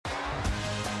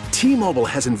T-Mobile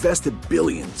has invested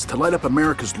billions to light up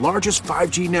America's largest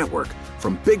 5G network,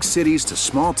 from big cities to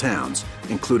small towns,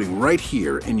 including right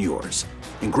here in yours.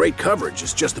 And great coverage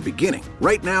is just the beginning.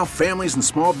 Right now, families and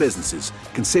small businesses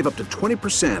can save up to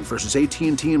 20% versus AT&T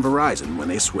and Verizon when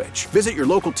they switch. Visit your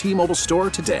local T-Mobile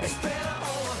store today.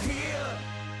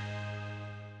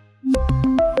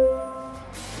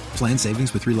 Plan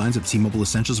savings with 3 lines of T-Mobile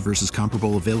Essentials versus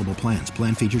comparable available plans.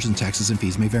 Plan features and taxes and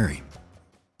fees may vary.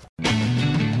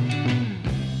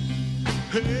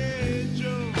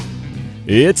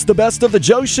 It's the Best of the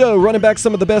Joe Show, running back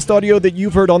some of the best audio that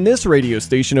you've heard on this radio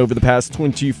station over the past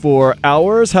 24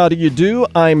 hours. How do you do?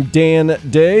 I'm Dan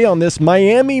Day on this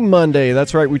Miami Monday.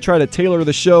 That's right, we try to tailor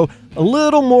the show a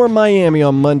little more Miami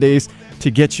on Mondays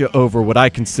to get you over what I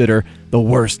consider the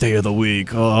worst day of the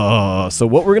week. So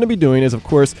what we're going to be doing is, of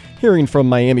course, hearing from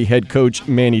Miami head coach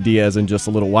Manny Diaz in just a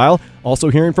little while. Also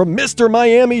hearing from Mr.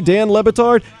 Miami, Dan Le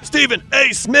Batard, Stephen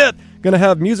A. Smith. Going to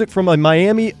have music from a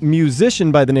Miami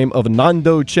musician by the name of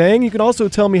Nando Chang. You can also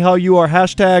tell me how you are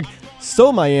hashtag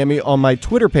SoMiami on my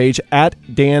Twitter page at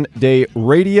Dan Day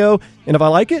Radio. And if I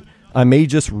like it, I may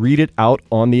just read it out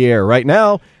on the air. Right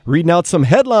now, reading out some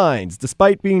headlines.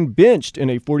 Despite being benched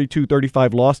in a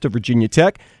 42-35 loss to Virginia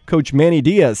Tech, Coach Manny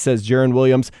Diaz says Jarren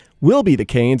Williams will be the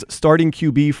Canes' starting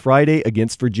QB Friday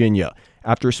against Virginia.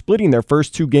 After splitting their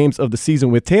first 2 games of the season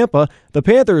with Tampa, the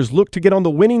Panthers look to get on the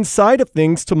winning side of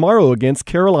things tomorrow against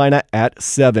Carolina at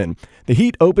 7. The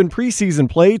Heat open preseason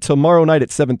play tomorrow night at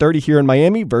 7:30 here in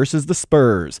Miami versus the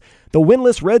Spurs. The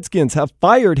winless Redskins have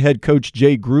fired head coach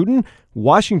Jay Gruden.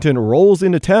 Washington rolls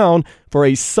into town for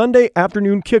a Sunday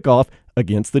afternoon kickoff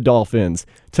against the Dolphins.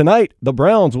 Tonight, the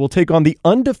Browns will take on the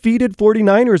undefeated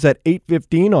 49ers at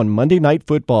 8:15 on Monday Night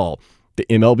Football. The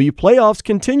MLB playoffs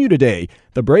continue today.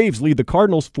 The Braves lead the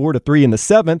Cardinals 4-3 in the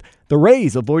 7th. The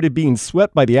Rays avoided being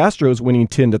swept by the Astros, winning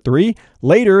 10-3.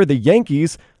 Later, the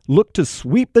Yankees look to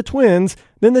sweep the Twins.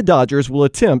 Then the Dodgers will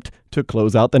attempt to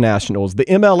close out the Nationals. The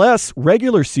MLS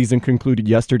regular season concluded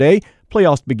yesterday.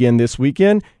 Playoffs begin this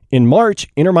weekend. In March,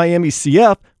 Inter Miami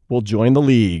CF will join the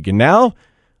league. And now,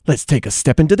 let's take a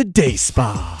step into the day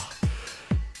spa.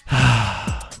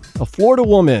 A Florida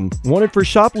woman wanted for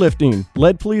shoplifting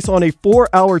led police on a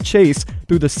 4-hour chase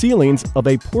through the ceilings of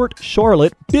a Port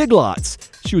Charlotte Big Lots.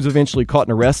 She was eventually caught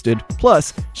and arrested.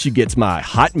 Plus, she gets my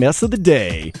hot mess of the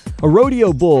day. A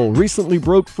rodeo bull recently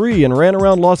broke free and ran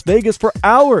around Las Vegas for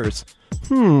hours.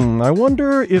 I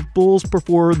wonder if bulls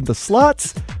prefer the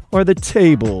slots or the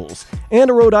tables.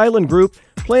 And a Rhode Island group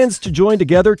plans to join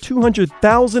together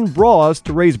 200,000 bras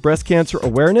to raise breast cancer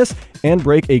awareness and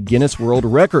break a Guinness World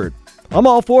Record. I'm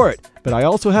all for it, but I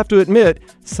also have to admit,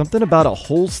 something about a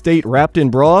whole state wrapped in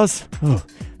bras,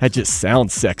 that just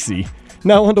sounds sexy.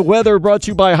 Now on to weather, brought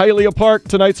to you by Hialeah Park.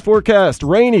 Tonight's forecast,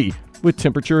 rainy with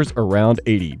temperatures around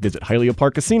 80. Visit Hialeah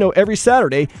Park Casino every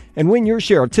Saturday and win your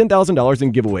share of $10,000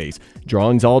 in giveaways.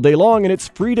 Drawings all day long, and it's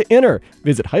free to enter.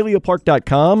 Visit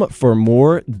HialeahPark.com for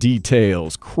more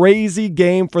details. Crazy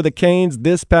game for the Canes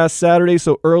this past Saturday,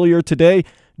 so earlier today,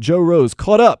 Joe Rose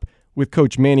caught up with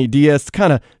Coach Manny Diaz to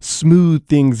kind of smooth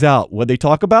things out. What'd they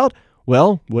talk about?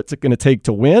 Well, what's it going to take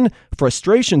to win?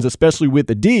 Frustrations, especially with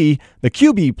the D, the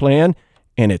QB plan,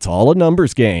 and it's all a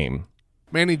numbers game.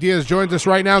 Manny Diaz joins us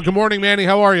right now. Good morning, Manny.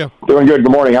 How are you? Doing good.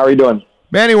 Good morning. How are you doing?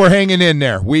 Manny, we're hanging in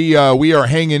there. We are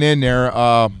hanging in there.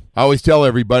 I always tell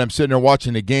everybody, I'm sitting there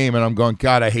watching the game, and I'm going,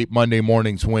 God, I hate Monday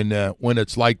mornings when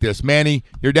it's like this. Manny,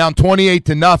 you're down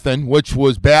 28-0, which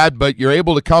was bad, but you're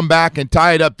able to come back and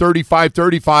tie it up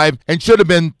 35-35, and should have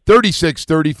been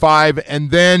 36-35,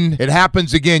 and then it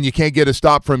happens again. You can't get a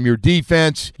stop from your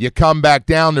defense. You come back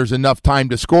down. There's enough time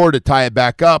to score to tie it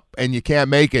back up, and you can't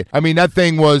make it. I mean, that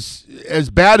thing was, as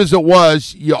bad as it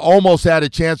was, you almost had a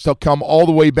chance to come all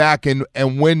the way back and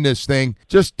win this thing.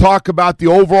 Just talk about the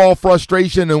overall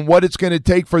frustration and what it's going to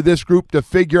take for this group to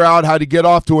figure out how to get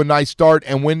off to a nice start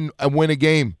and win a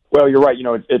game. Well, you're right. You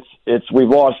know, we've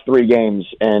lost 3 games,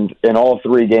 and all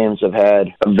 3 games have had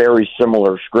a very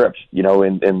similar script. You know,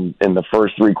 in the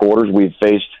first 3 quarters, we've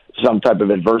faced some type of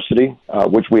adversity,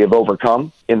 which we have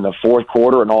overcome. In the fourth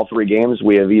quarter, in all 3 games,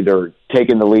 we have either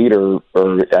taken the lead or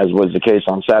as was the case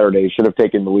on Saturday, should have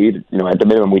taken the lead. You know, at the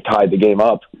minimum, we tied the game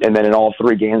up. And then in all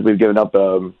 3 games, we've given up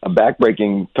a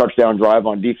back-breaking touchdown drive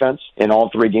on defense. In all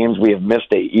 3 games, we have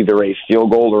missed either a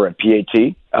field goal or a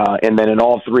PAT. And then in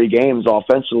all three games,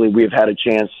 offensively, we've had a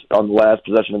chance on the last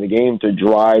possession of the game to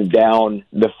drive down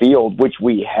the field, which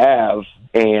we have,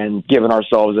 and given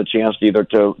ourselves a chance either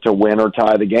to win or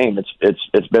tie the game.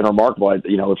 It's been remarkable.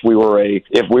 You know, if we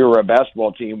were a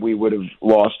basketball team, we would have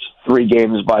lost 3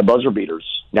 games by buzzer beaters.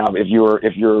 Now, if you're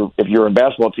a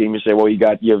basketball team, you say, well, you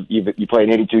play an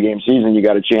 82-game season, you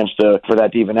got a chance for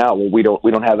that to even out. Well, we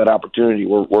don't have that opportunity.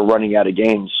 We're running out of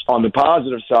games. On the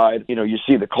positive side, you know, you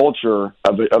see the culture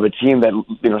of a team that,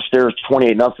 you know, stares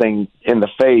 28-0 in the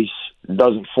face,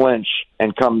 doesn't flinch,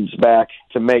 and comes back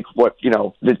to make what, you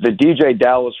know, the DJ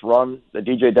Dallas run, the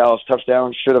DJ Dallas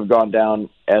touchdown should have gone down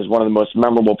as one of the most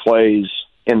memorable plays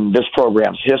in this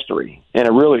program's history. And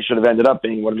it really should have ended up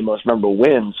being one of the most memorable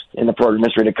wins in the program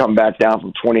history, to come back down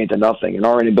from 28-0. And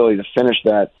our inability to finish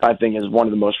that, I think, is one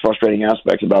of the most frustrating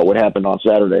aspects about what happened on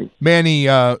Saturday. Manny,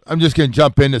 I'm just going to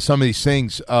jump into some of these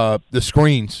things. The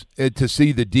screens, to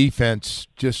see the defense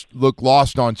just look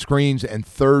lost on screens and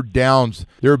third downs,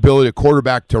 their ability to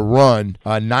quarterback to run,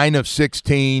 9 of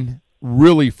 16,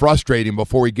 really frustrating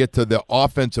before we get to the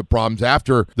offensive problems.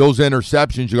 After those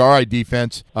interceptions, you go, all right,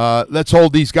 defense, let's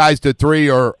hold these guys to 3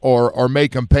 or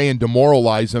make them pay and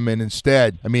demoralize them. And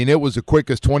instead, I mean, it was the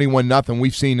quickest 21-0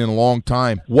 we've seen in a long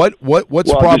time. What's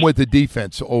the problem with the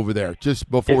defense over there?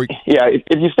 Just before we, yeah,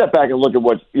 if you step back and look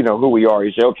at who we are,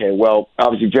 you say, okay, well,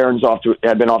 obviously Jaren's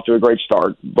had been off to a great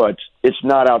start, but it's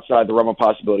not outside the realm of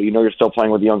possibility. You know, you're still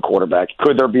playing with a young quarterback.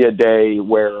 Could there be a day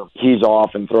where he's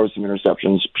off and throws some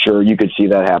interceptions? Sure, you could see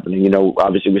that happening. You know,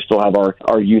 obviously we still have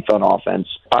our youth on offense.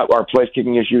 Our place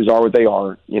kicking issues are what they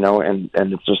are, you know, and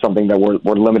it's just something that we're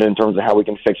limited in terms of how we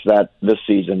can fix that this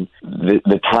season.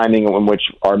 The timing in which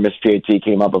our missed PAT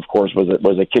came up, of course, was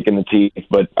a kick in the teeth.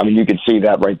 But I mean, you can see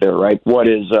that right there, right? What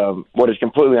is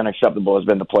completely unacceptable has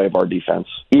been the play of our defense.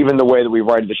 Even the way that we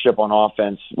righted the ship on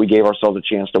offense, we gave ourselves a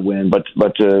chance to win.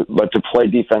 But to play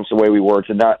defense the way we were,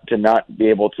 to not be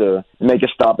able to make a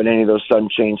stop in any of those sudden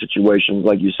change situations,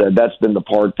 like you said, that's been the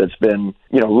part that's been,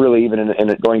 you know, really even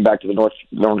in going back to the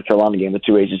North Carolina game, the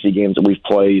 2 ACC games that we've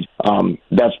played,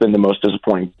 that's been the most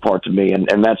disappointing part to me.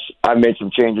 And that's, I've made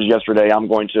some changes yesterday. I'm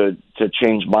going to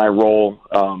change my role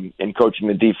in coaching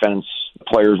the defense.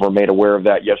 Players were made aware of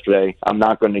that yesterday. I'm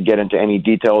not going to get into any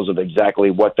details of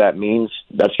exactly what that means.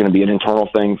 That's going to be an internal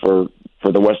thing for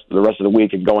the rest of the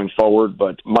week and going forward.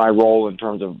 But my role in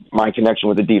terms of my connection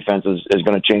with the defense is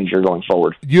going to change here going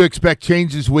forward. Do you expect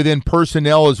changes within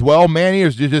personnel as well, Manny, or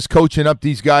is you just coaching up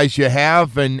these guys you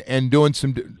have and doing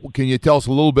some – can you tell us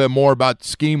a little bit more about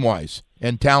scheme-wise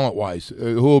and talent-wise?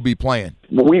 Who will be playing?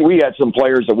 We had some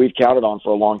players that we've counted on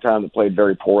for a long time that played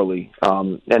very poorly.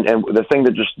 And the thing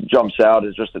that just jumps out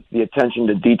is just the attention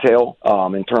to detail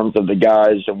in terms of the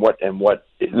guys and what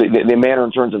the manner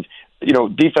in terms of, you know,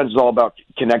 defense is all about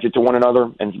connected to one another,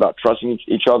 and it's about trusting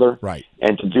each other. Right.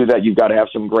 And to do that, you've got to have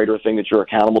some greater thing that you're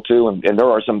accountable to. And there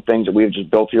are some things that we've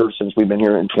just built here since we've been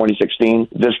here in 2016.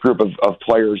 This group of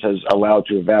players has allowed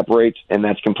to evaporate, and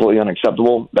that's completely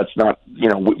unacceptable. That's not, you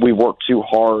know, we work too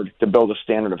hard to build a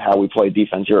standard of how we play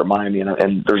defense here at Miami,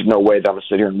 and there's no way that I'm going to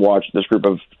sit here and watch this group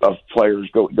of players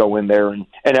go in there. And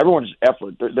everyone's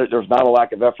effort, there's not a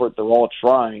lack of effort. They're all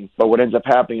trying. But what ends up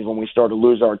happening is when we start to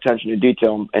lose our attention to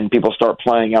detail and people start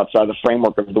playing outside the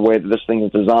framework of the way that this thing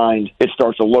is designed, it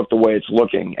starts to look the way it's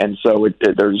looking. And so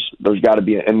there's got to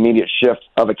be an immediate shift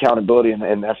of accountability,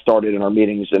 and that started in our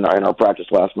meetings and in our practice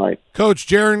last night. Coach,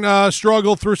 Jaren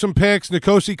struggled through some picks.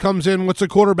 Nkosi comes in. What's the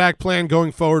quarterback plan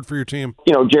going forward for your team?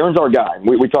 You know, Jaren's our guy.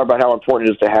 We talk about how important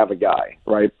it is to have a guy,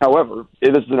 right? However,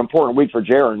 this is an important week for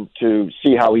Jaren to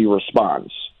see how he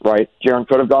responds. Right, Jaren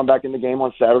could have gone back in the game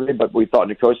on Saturday, but we thought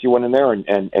Nkosi went in there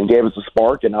and gave us a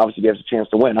spark, and obviously gave us a chance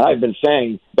to win. I've been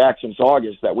saying back since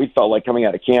August that we felt like coming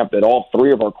out of camp that all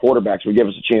 3 of our quarterbacks would give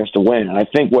us a chance to win. And I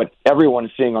think what everyone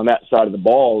is seeing on that side of the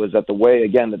ball is that the way,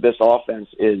 again, that this offense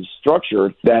is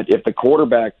structured, that if the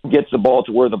quarterback gets the ball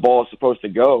to where the ball is supposed to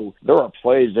go, there are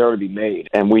plays there to be made.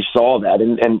 And we saw that.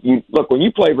 And you look, when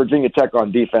you play Virginia Tech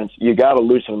on defense, you got to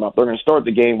loosen them up. They're going to start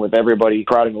the game with everybody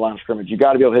crowding the line of scrimmage. You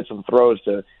got to be able to hit some throws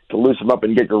to loosen them up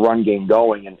and get your run game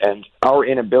going. And our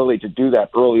inability to do that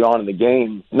early on in the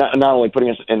game, not only putting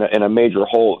us in a major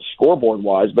hole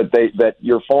scoreboard-wise, but that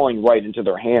you're falling right into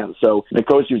their hands. So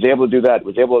Nkosi was able to do that,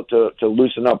 was able to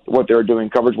loosen up what they were doing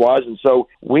coverage-wise. And so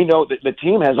we know that the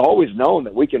team has always known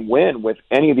that we can win with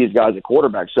any of these guys at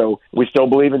quarterback. So we still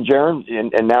believe in Jaren,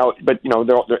 and now, but, you know,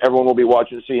 everyone will be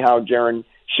watching to see how Jaren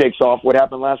shakes off what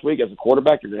happened last week as a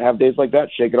quarterback. You're going to have days like that.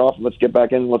 Shake it off and let's get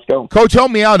back in and let's go. Coach,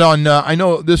 help me out on, I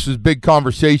know this was big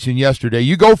conversation yesterday.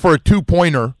 You go for a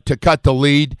 2-pointer to cut the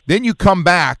lead. Then you come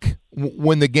back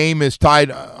when the game is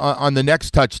tied on the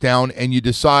next touchdown and you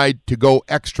decide to go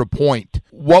extra point.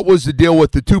 What was the deal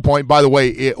with the 2-point? By the way,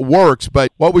 it works,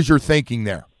 but what was your thinking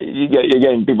there?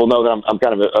 Again, people know that I'm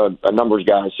kind of a numbers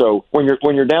guy. So when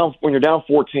you're down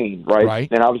 14, right?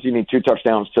 Then obviously you need 2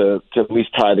 touchdowns to at least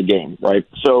tie the game, right?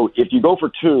 So if you go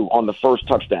for 2 on the first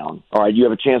touchdown, all right, you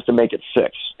have a chance to make it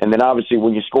 6. And then obviously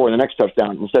when you score the next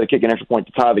touchdown, instead of kicking an extra point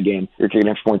to tie the game, you're kicking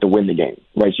an extra point to win the game,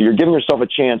 right? So you're giving yourself a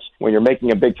chance when you're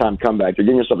making a big time comeback. You're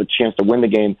giving yourself a chance to win the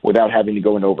game without having to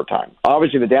go into overtime.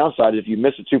 Obviously the downside is if you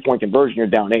miss a 2-point conversion, you're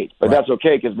down 8. But that's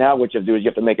okay because now what you have to do is you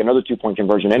have to make another 2-point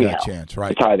conversion anyhow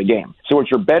to tie the game. So what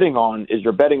you're betting on is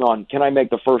can I make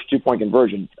the first 2-point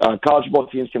conversion? College football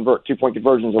teams convert 2-point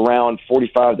conversions around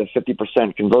 45 to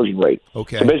 50% conversion rate.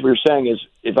 Okay. So basically what you're saying is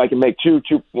if I can make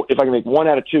 1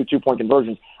 out of 2 2-point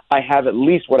conversions, I have at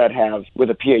least what I'd have with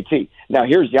a PAT. Now,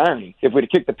 here's the irony. If we'd have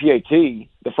kicked the PAT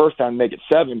the first time and make it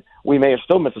 7, we may have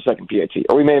still missed the second PAT,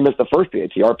 or we may have missed the first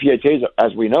PAT. Our PATs,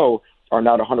 as we know, are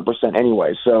not 100%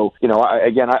 anyway. So,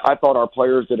 I thought our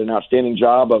players did an outstanding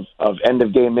job of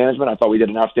end-of-game management. I thought we did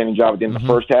an outstanding job at the end of the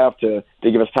first half to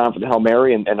give us time for the Hail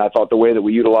Mary, and I thought the way that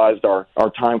we utilized our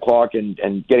time clock and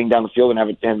getting down the field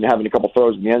and having a couple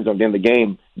throws in the end zone at the end of the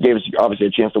game gave us obviously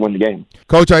a chance to win the game.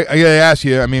 Coach, I got to ask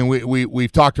you, I mean,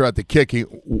 we've talked about the kicking.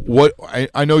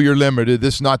 I know you're limited.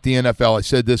 This is not the NFL. I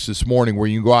said this morning where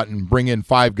you can go out and bring in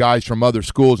 5 guys from other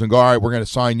schools and go, all right, we're going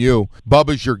to sign you.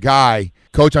 Bubba's your guy.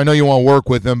 Coach, I know you want to work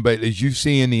with him, but as you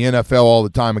see in the NFL all the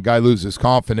time, a guy loses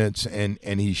confidence and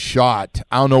he's shot.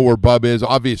 I don't know where Bubba is.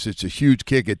 Obviously, it's a huge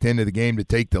kick at the end of the game to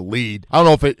take the lead. I don't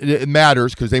know if it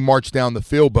matters because they march down the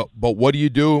field, but what do you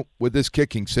do with this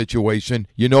kicking situation?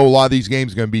 You know a lot of these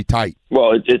games are going to be tight.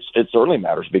 Well, it certainly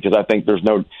matters because I think there's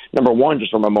no – number one,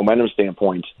 just from a momentum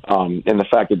standpoint, and the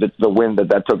fact that the win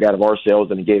that took out of our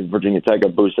sails and it gave Virginia Tech a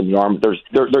boost in the arm, there's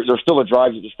still a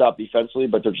drive to stop defensively,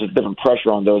 but there's just different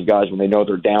pressure on those guys when they know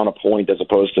they're down a point as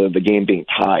opposed to the game being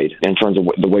tied in terms of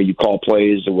the way you call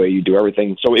plays, the way you do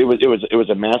everything. So it was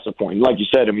a massive point. And like you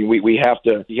said, I mean, we have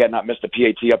to – he had not missed a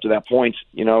PAT up to that point.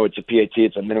 You know, it's a PAT.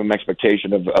 It's a minimum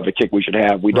expectation of a kick we should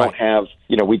have. We don't have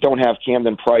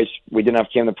Camden Price. We didn't have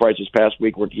Camden Price this past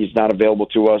week where he's not available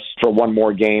to us for one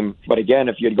more game. But again,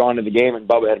 if you had gone to the game and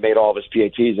Bubba had made all of his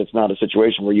PATs, it's not a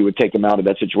situation where you would take him out of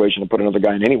that situation and put another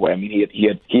guy in anyway. I mean,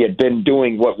 he had been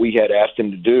doing what we had asked him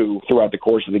to do throughout the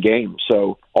course of the game.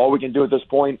 So all we can do at this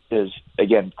point is,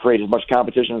 again, create as much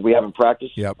competition as we have in practice.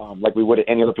 Yep. Like we would at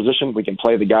any other position. We can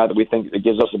play the guy that we think that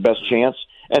gives us the best chance.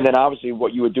 And then obviously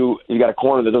what you would do, you got a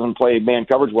corner that doesn't play man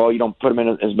coverage well, you don't put him in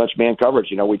as much man coverage.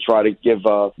 You know, we try to give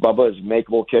Bubba as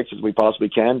makeable kicks as we possibly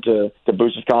can to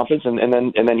boost his confidence, and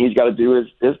then he's got to do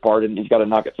his part, and he's got to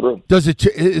knock it through.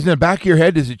 Is in the back of your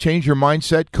head, does it change your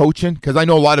mindset coaching? Because I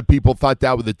know a lot of people thought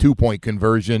that with the 2-point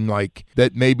conversion, like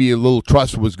that maybe a little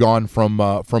trust was gone from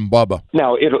Bubba.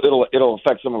 Now, it'll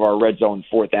affect some of our red zone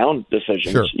 4th down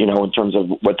decisions, sure, you know, in terms of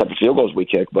what type of field goals we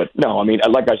kick. But no, I mean,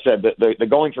 like I said, the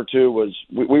going for 2 was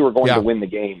we were going to win the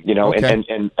game, you know, okay,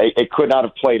 and it could not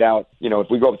have played out. You know, if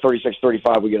we go up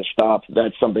 36-35, we get a stop.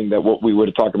 That's something that we would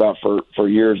have talked about for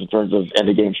years in terms of end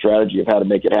of game strategy of how to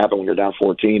make it happen when you're down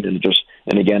 14,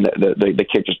 and again the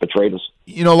kick just betrayed us.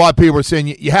 You know, a lot of people are saying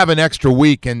you have an extra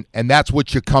week, and that's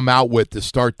what you come out with to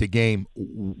start the game.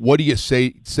 What do you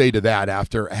say to that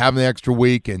after having the extra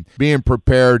week and being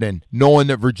prepared and knowing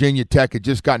that Virginia Tech had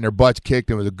just gotten their butts kicked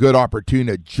and it was a good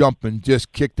opportunity to jump and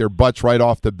just kick their butts right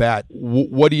off the bat?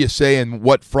 What do you say, and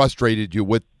what frustrated you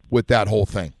with that whole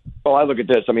thing? Well, I look at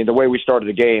this. I mean, the way we started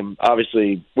the game,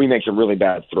 obviously, we make some really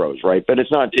bad throws, right? But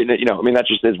it's not, you know, I mean, that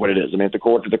just is what it is. I mean, if the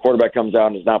quarterback comes out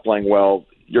and is not playing well,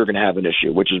 you're going to have an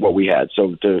issue, which is what we had.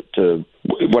 So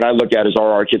what I look at is,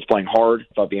 are our kids playing hard?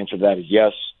 I thought the answer to that is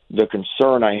yes. The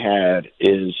concern I had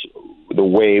is the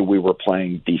way we were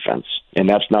playing defense. And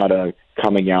that's not a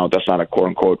coming out, that's not a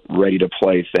quote-unquote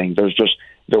ready-to-play thing.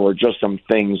 There were just some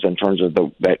things in terms of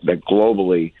that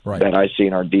globally that I see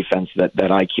in our defense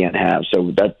that I can't have.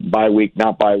 So that bye week,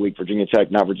 not bye week, Virginia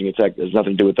Tech, not Virginia Tech, there's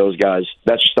nothing to do with those guys.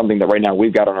 That's just something that right now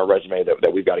we've got on our resume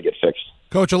that we've got to get fixed.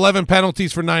 Coach, 11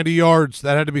 penalties for 90 yards.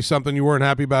 That had to be something you weren't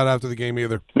happy about after the game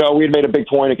either. No, we had made a big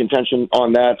point of contention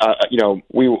on that.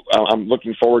 I'm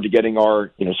looking forward to getting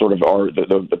our, you know, sort of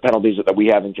the penalties that we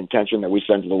have in contention that we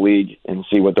send to the league and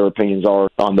see what their opinions are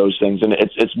on those things. And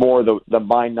it's more the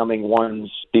mind-numbing ones,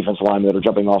 defensive linemen that are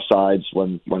jumping off sides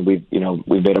when we've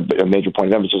made a major point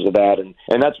of emphasis of that, and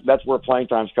that's where playing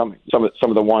time's coming. Some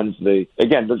of the ones there's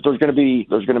going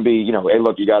to be, you know, hey,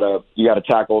 look, you got to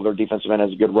tackle their defensive end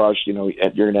has a good rush, you know,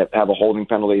 you're going to have a holding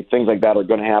penalty. Things like that are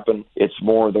going to happen. It's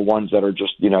more the ones that are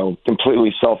just,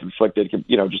 completely self-inflicted,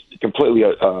 just completely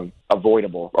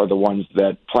avoidable are the ones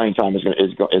that playing time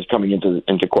is coming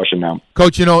into question now.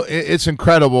 Coach, it's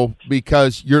incredible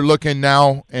because you're looking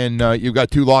now and you've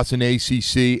got 2 losses in the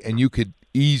ACC, and you could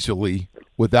easily,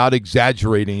 without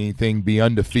exaggerating anything, be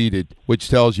undefeated, which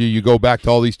tells you go back to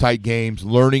all these tight games,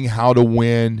 learning how to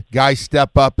win. Guys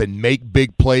step up and make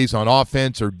big plays on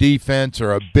offense or defense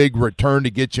or a big return to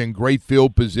get you in great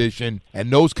field position. And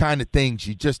those kind of things,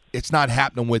 it's not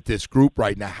happening with this group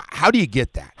right now. How do you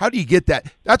get that? How do you get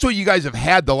that? That's what you guys have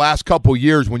had the last couple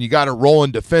years when you got it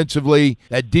rolling defensively.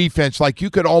 That defense, like you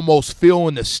could almost feel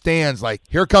in the stands, like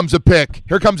here comes a pick.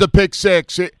 Here comes a pick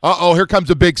six. Here comes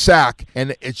a big sack.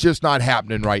 And it's just not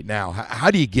happening right now. How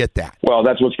do you get that? Well,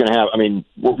 that's what's going to happen. I mean,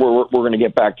 we're going to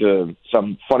get back to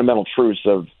some fundamental truths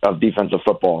of defensive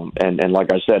football, and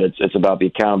like I said, it's about the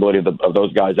accountability of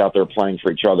those guys out there playing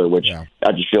for each other, which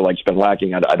I just feel like it's been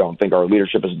lacking. I don't think our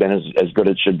leadership has been as good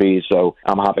as it should be. So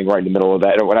I'm hopping right in the middle of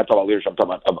that. And when I talk about leadership, I'm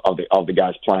talking about of the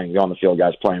guys playing, the on the field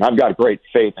guys playing. I've got great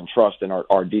faith and trust in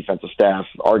our defensive staff.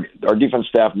 Our defense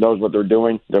staff knows what they're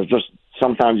doing. There's just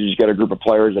sometimes you just get a group of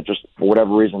players that just, for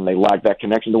whatever reason, they lack that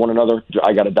connection to one another.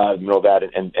 I got to dive in the middle of that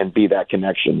and be that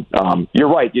connection. You're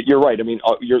right. I mean,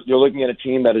 you're looking at a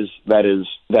team that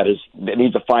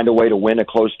needs to find a way to win a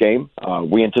close game.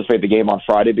 We anticipate the game on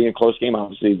Friday being a close game.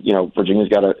 Obviously, Virginia's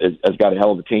has got a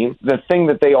hell of a team. The thing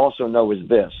that they also know is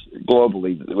this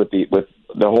globally with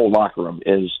the whole locker room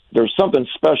is there's something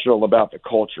special about the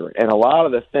culture. And a lot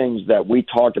of the things that we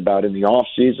talked about in the off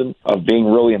season of being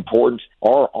really important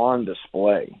are on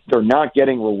display. They're not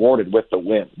getting rewarded with the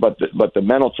win, but the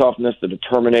mental toughness, the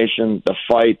determination, the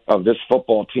fight of this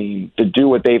football team to do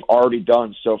what they've already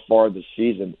done so far this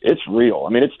season, it's real.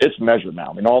 I mean, it's measured now.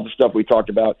 I mean, all the stuff we talked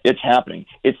about, it's happening.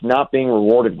 It's not being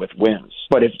rewarded with wins.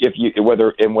 But if you,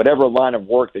 whether in whatever line of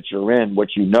work that you're in,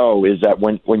 what you know is that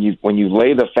when you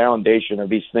lay the foundation of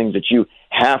these things that you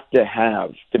have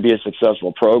to be a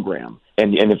successful program,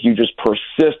 and if you just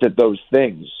persist at those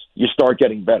things, you start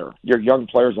getting better. Your young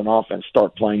players on offense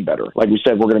start playing better. Like we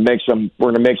said, we're going to make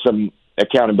some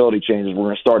accountability changes. We're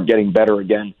going to start getting better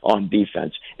again on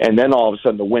defense. And then all of a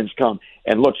sudden the wins come.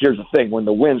 And look, here's the thing. When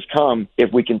the wins come,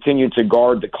 if we continue to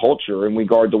guard the culture and we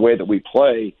guard the way that we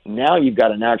play, now you've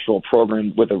got an actual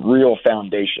program with a real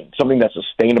foundation, something that's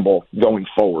sustainable going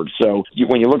forward. So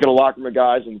when you look at a locker room of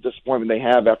guys and the disappointment they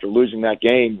have after losing that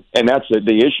game, and that's the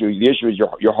issue. The issue is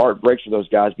your heart breaks for those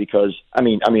guys because, I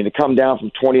mean, to come down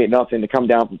from 28-0, to come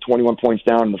down from 21 points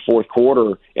down in the fourth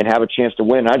quarter and have a chance to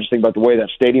win. I just think about the way that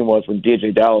stadium was when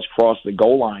DJ Dallas crossed the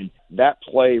goal line. That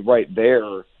play right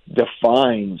there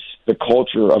defines the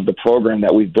culture of the program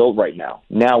that we've built right now.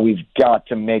 Now we've got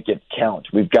to make it count.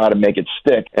 We've got to make it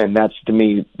stick, and that's, to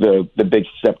me, the big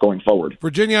step going forward.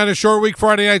 Virginia on a short week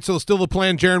Friday night, so still the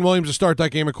plan, Jarren Williams to start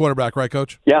that game at quarterback, right,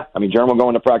 Coach? Yeah, I mean, Jarren will go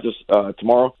into practice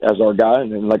tomorrow as our guy,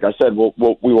 and like I said,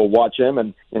 we will watch him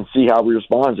and see how he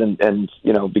responds, and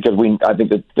because I think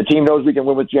that the team knows we can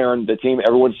win with Jarren. The team,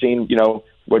 everyone's seen,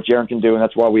 what Jarren can do, and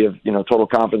that's why we have total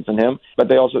confidence in him. But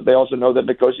they also know that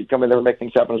Nicosi can come in there and make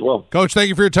things happen as well. Coach, thank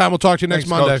you for your time. We'll talk to you next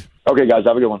Monday. Coach. Okay, guys,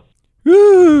 have a good one.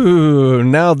 Ooh,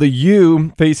 now the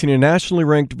U facing a nationally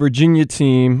ranked Virginia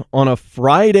team on a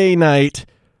Friday night.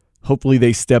 Hopefully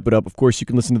they step it up. Of course, you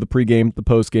can listen to the pregame, the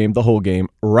postgame, the whole game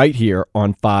right here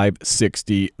on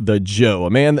 560 The Joe. A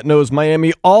man that knows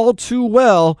Miami all too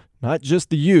well, not just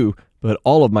the U, but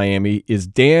all of Miami, is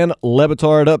Dan Le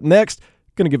Batard. Up next,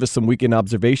 going to give us some weekend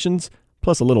observations,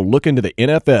 plus a little look into the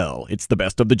NFL. It's the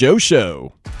Best of the Joe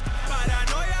Show.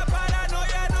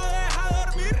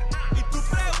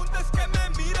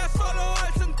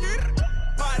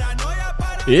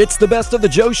 It's the Best of the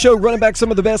Joe Show, running back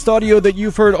some of the best audio that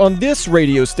you've heard on this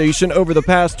radio station over the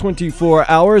past 24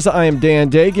 hours. I am Dan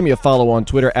Day. Give me a follow on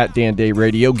Twitter at Dan Day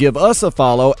Radio. Give us a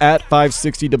follow at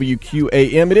 560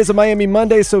 WQAM. It is a Miami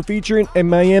Monday, so featuring a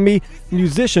Miami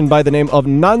musician by the name of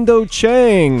Nando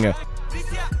Chang.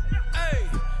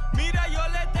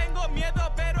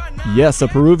 Yes, a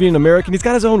Peruvian American. He's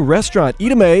got his own restaurant,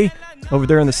 Itame, over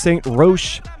there in the St.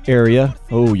 Roche area.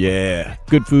 Oh, yeah.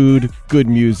 Good food, good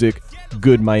music,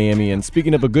 good Miami. And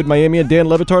speaking of a good Miami, Dan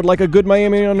Le Batard, like a good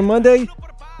Miami on a Monday,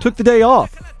 took the day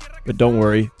off. But don't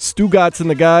worry, Stugotz and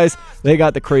the guys, they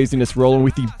got the craziness rolling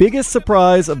with the biggest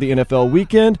surprise of the NFL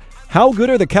weekend. How good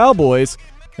are the Cowboys?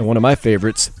 and one of my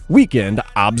favorites, weekend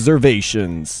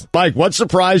observations. Mike, what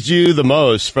surprised you the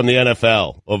most from the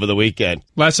NFL over the weekend?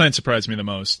 Last night surprised me the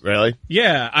most. Really?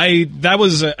 Yeah, that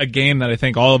was a game that I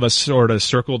think all of us sort of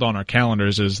circled on our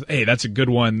calendars as, hey, that's a good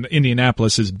one.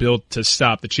 Indianapolis is built to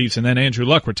stop the Chiefs, and then Andrew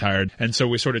Luck retired, and so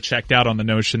we sort of checked out on the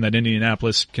notion that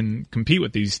Indianapolis can compete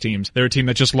with these teams. They're a team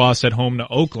that just lost at home to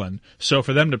Oakland, so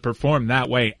for them to perform that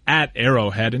way at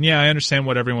Arrowhead, and yeah, I understand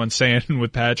what everyone's saying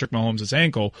with Patrick Mahomes'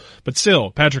 ankle, but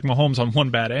still, Patrick Mahomes on one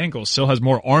bad ankle still has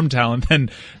more arm talent than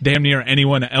damn near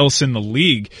anyone else in the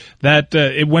league. That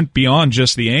it went beyond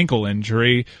just the ankle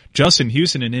injury. Justin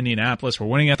Houston and Indianapolis were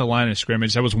winning at the line of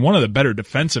scrimmage. That was one of the better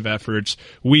defensive efforts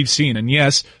we've seen. And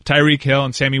yes, Tyreek Hill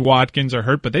and Sammy Watkins are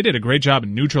hurt, but they did a great job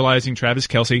in neutralizing Travis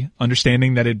Kelce,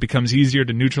 understanding that it becomes easier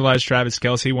to neutralize Travis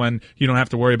Kelce when you don't have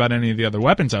to worry about any of the other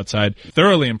weapons outside.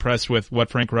 Thoroughly impressed with what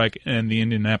Frank Reich and the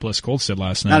Indianapolis Colts did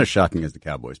last night. Not as shocking as the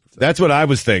Cowboys. That's what I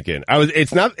was thinking.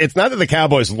 It's not that the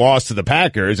Cowboys lost to the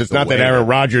Packers. It's not that Aaron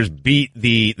Rodgers beat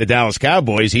the Dallas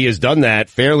Cowboys. He has done that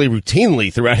fairly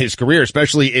routinely throughout his career,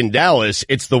 especially in Dallas.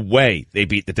 It's the way they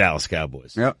beat the Dallas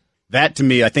Cowboys. Yep. That, to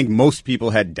me, I think most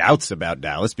people had doubts about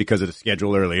Dallas because of the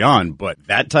schedule early on, but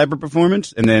that type of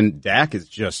performance, and then Dak is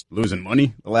just losing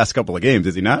money the last couple of games,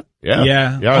 is he not?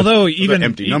 Yeah. Although even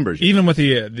empty numbers, even with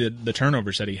the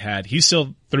turnovers that he had, he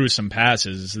still threw some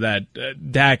passes that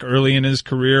Dak early in his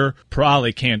career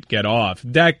probably can't get off.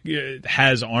 Dak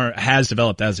has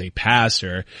developed as a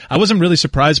passer. I wasn't really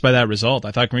surprised by that result.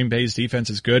 I thought Green Bay's defense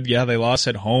is good. Yeah, they lost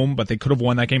at home, but they could have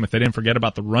won that game if they didn't forget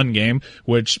about the run game,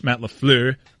 which Matt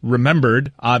LaFleur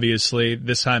remembered, obviously,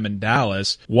 this time in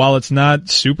Dallas. While it's not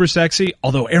super sexy,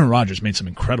 although Aaron Rodgers made some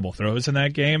incredible throws in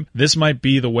that game, this might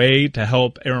be the way to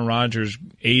help Aaron Rodgers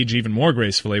age even more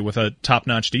gracefully with a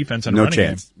top-notch defense and a running game. No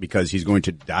chance, because he's going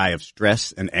to die of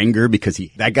stress and anger because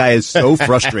that guy is so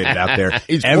frustrated out there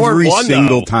every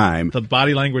single time. The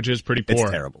body language is pretty poor.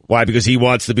 It's terrible. Why? Because he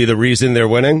wants to be the reason they're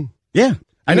winning? Yeah.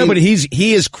 I know, but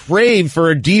he has craved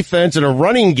for a defense and a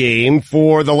running game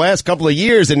for the last couple of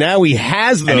years, and now he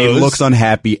has those. And he looks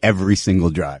unhappy every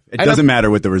single drive. It doesn't matter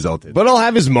what the result is. But he'll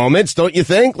have his moments, don't you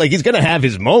think? Like, he's going to have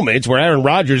his moments where Aaron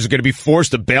Rodgers is going to be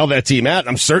forced to bail that team out, and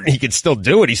I'm certain he can still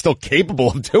do it. He's still capable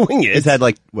of doing it. He's had,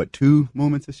 2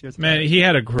 moments this year? Man, he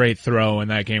had a great throw in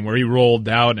that game where he rolled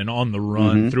out and on the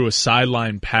run threw a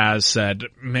sideline pass that,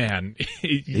 man.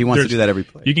 He wants to do that every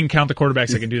play. You can count the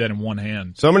quarterbacks that can do that in one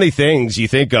hand. So many things you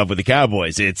think of with the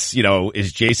Cowboys. It's,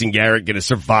 is Jason Garrett going to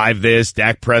survive this?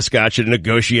 Dak Prescott should have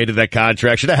negotiated that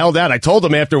contract. Should have held out. I told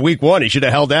him after week 1 he should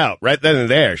have held out. Right then and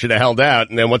there. Should have held out.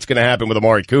 And then what's going to happen with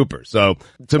Amari Cooper? So,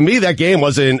 to me, that game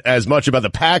wasn't as much about the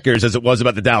Packers as it was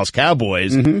about the Dallas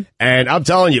Cowboys. And I'm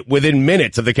telling you, within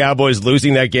minutes of the Cowboys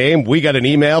losing that game, we got an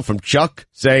email from Chuck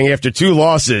saying after 2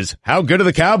 losses, how good are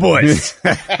the Cowboys?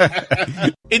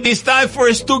 It is time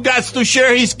for Stu Gats to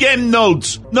share his game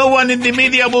notes. No one in the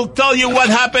media will tell you what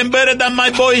happened better than my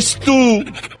boy Stu.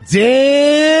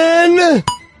 Dan,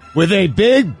 with a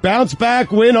big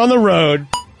bounce-back win on the road,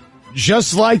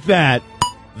 just like that,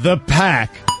 the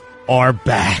Pack are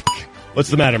back. What's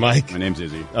the matter, Mike? My name's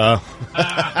Izzy.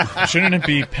 Shouldn't it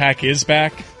be Pack is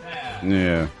back?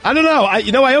 Yeah. I don't know.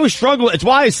 I always struggle. It's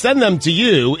why I send them to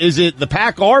you. Is it the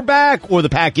Pack are back or the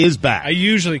Pack is back? I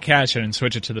usually catch it and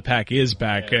switch it to the Pack is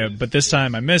back, but this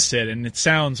time I missed it and it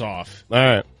sounds off. All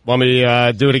right. Want me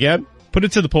to do it again? Put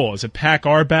it to the poll. Is it Pack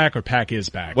are back or Pack is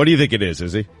back? What do you think it is,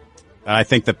 Izzy? I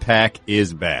think the Pack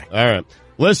is back. All right.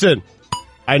 Listen,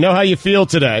 I know how you feel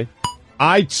today.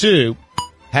 I, too,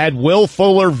 had Will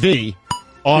Fuller V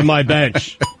on my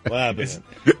bench. What happened?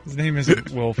 His name isn't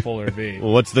Will Fuller V.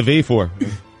 Well, what's the V for?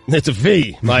 It's a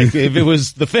V. Like, if it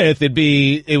was the 5th,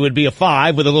 it would be a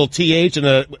 5 with a little TH and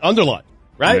a underline,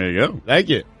 right? There you go. Thank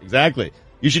you. Exactly.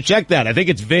 You should check that. I think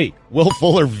it's V. Will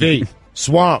Fuller V.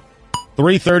 Swamp.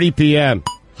 3:30 p.m.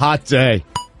 Hot day.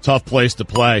 Tough place to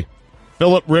play.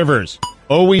 Phillip Rivers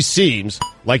always seems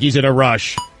like he's in a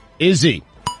rush. Izzy,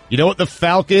 you know what the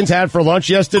Falcons had for lunch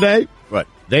yesterday? What?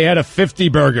 They had a 50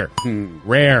 burger.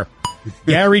 Rare.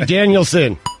 Gary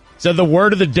Danielson said the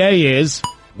word of the day is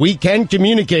we can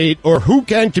communicate, or who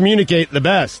can communicate the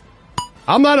best.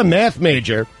 I'm not a math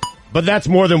major, but that's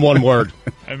more than one word.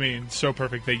 I mean, so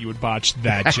perfect that you would botch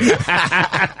that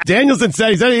joke. Danielson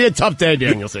said he had a tough day,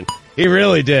 Danielson. He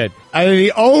really did.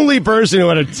 The only person who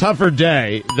had a tougher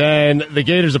day than the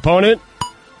Gators' opponent,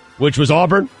 which was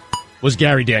Auburn, was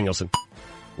Gary Danielson.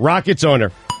 Rockets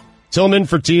owner Tillman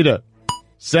Fertitta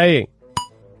saying,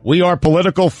 we are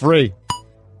political free.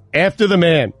 After the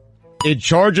man, in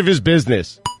charge of his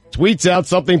business, tweets out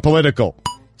something political.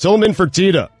 Tillman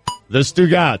Fertitta, the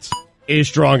Stugats, is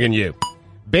strong in you.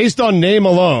 Based on name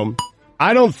alone,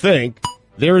 I don't think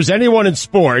there is anyone in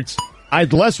sports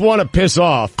I'd less want to piss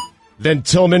off than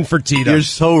Tillman Fertitta. You're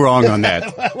so wrong on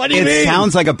that. What do you mean? It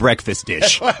sounds like a breakfast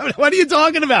dish. What are you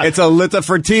talking about? It's a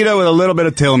Fertitta with a little bit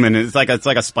of Tillman. It's like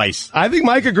a spice. I think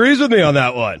Mike agrees with me on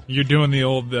that one. You're doing the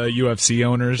old UFC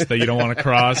owners that you don't want to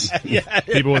cross. Yeah.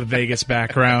 People with Vegas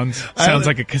backgrounds. Sounds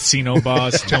like a casino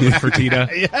boss, Tillman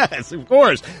Fertitta. Yes, of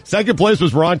course. Second place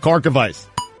was Ron Karkovice.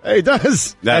 Hey, he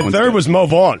does. That And one's third good. was Mo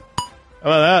Vaughn. How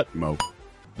about that? Mo.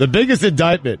 The biggest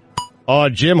indictment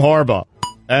on Jim Harbaugh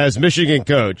as Michigan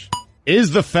coach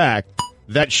is the fact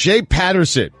that Shea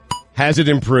Patterson hasn't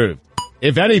improved.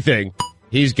 If anything,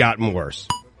 he's gotten worse.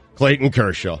 Clayton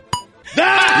Kershaw. Trying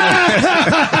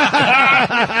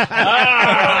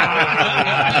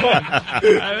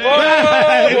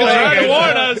to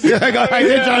warn us. I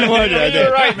did try to warn you. I did.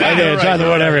 You're right, man. I did. You're Try to right.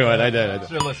 warn everyone. I did.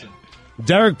 Sure, listen.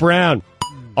 Derek Brown,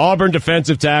 Auburn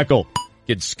defensive tackle,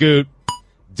 gets Scoot,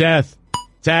 Death,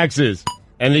 Taxes,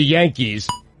 and the Yankees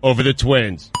over the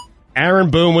Twins. Aaron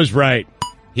Boone was right.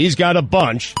 He's got a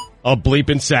bunch of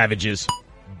bleeping savages.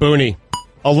 Booney,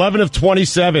 11 of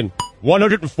 27,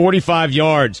 145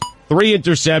 yards, 3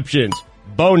 interceptions.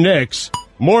 Bo Nix,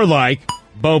 more like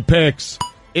Bo Picks.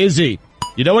 Izzy,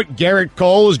 you know what Garrett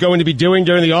Cole is going to be doing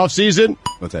during the offseason?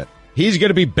 What's that? He's going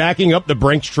to be backing up the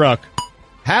Brinks truck.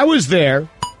 How is there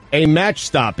a match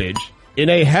stoppage in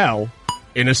a hell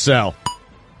in a cell?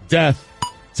 Death,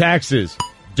 taxes,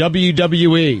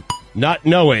 WWE, not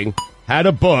knowing how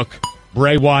to book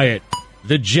Bray Wyatt.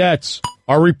 The Jets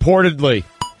are reportedly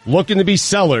looking to be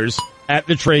sellers at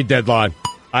the trade deadline.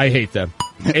 I hate them.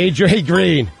 AJ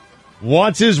Green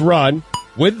wants his run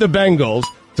with the Bengals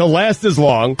to last as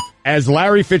long as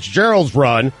Larry Fitzgerald's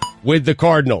run with the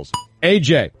Cardinals.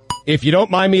 AJ, if you don't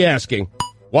mind me asking,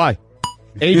 why?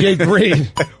 AJ Green,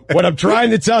 what I'm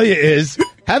trying to tell you is,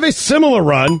 have a similar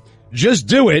run, just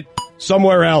do it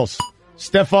somewhere else.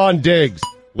 Stephon Diggs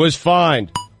was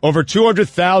fined over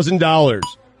 $200,000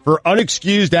 for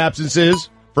unexcused absences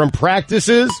from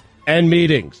practices and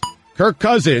meetings. Kirk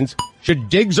Cousins should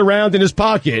Diggs around in his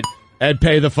pocket and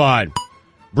pay the fine.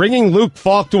 Bringing Luke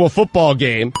Falk to a football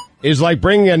game is like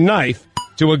bringing a knife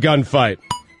to a gunfight.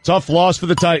 Tough loss for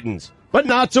the Titans, but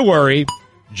not to worry.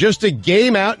 Just a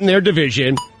game out in their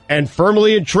division and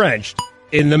firmly entrenched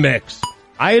in the mix.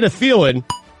 I had a feeling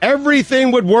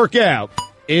everything would work out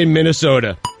in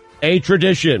Minnesota. A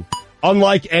tradition,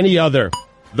 unlike any other.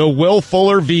 The Will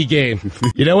Fuller V game.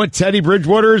 You know what Teddy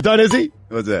Bridgewater has done, is he?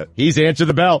 What's that? He's answered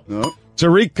the bell. No.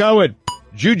 Tariq Cohen,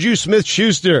 Juju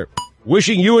Smith-Schuster,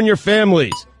 wishing you and your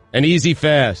families an easy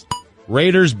fast.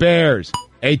 Raiders Bears,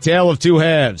 a tale of two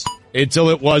halves until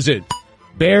it wasn't.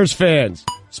 Bears fans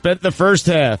spent the first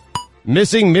half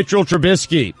missing Mitchell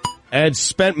Trubisky and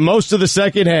spent most of the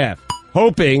second half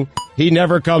hoping he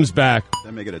never comes back. Does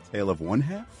that make it a tale of one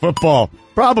half? Football,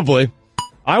 probably.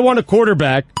 I want a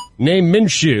quarterback named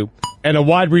Minshew and a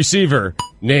wide receiver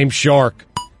named Shark.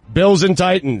 Bills and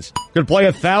Titans could play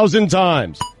 1,000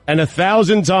 times, and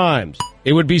 1,000 times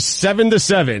it would be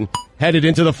 7-7 headed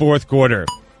into the fourth quarter.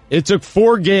 It took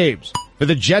 4 games for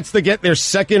the Jets to get their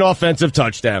second offensive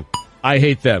touchdown. I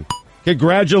hate them.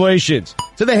 Congratulations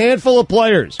to the handful of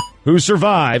players who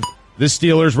survived the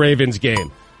Steelers-Ravens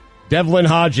game. Devlin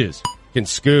Hodges can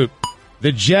scoot.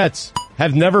 The Jets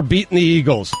have never beaten the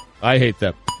Eagles. I hate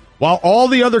them. While all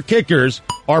the other kickers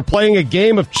are playing a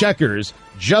game of checkers,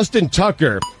 Justin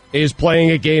Tucker is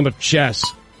playing a game of chess.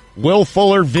 Will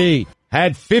Fuller V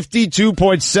had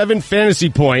 52.7 fantasy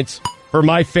points for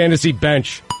my fantasy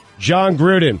bench. John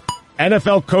Gruden,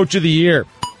 NFL Coach of the Year,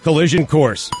 collision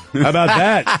course. How about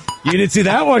that? You didn't see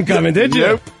that one coming, did you?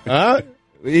 Nope. Huh?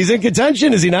 He's in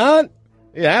contention, is he not?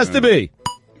 He has to be.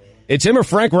 It's him or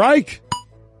Frank Reich,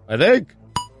 I think.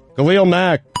 Khalil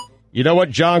Mack. You know what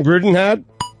John Gruden had?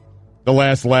 The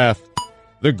last laugh.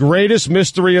 The greatest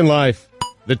mystery in life,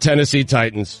 the Tennessee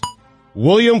Titans.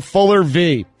 William Fuller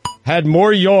V had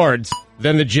more yards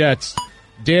than the Jets.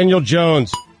 Daniel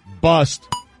Jones, bust.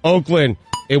 Oakland,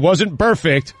 it wasn't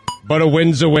perfect, but a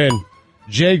win's a win.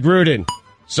 Jay Gruden,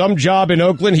 some job in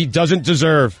Oakland he doesn't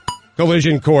deserve.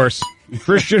 Collision course.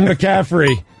 Christian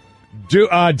McCaffrey,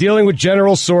 dealing with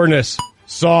general soreness.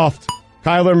 Soft.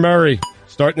 Kyler Murray,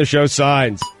 starting to show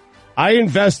signs. I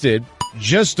invested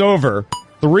just over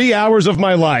 3 hours of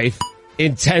my life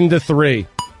in 10-3.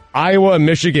 Iowa and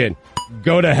Michigan,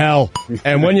 go to hell.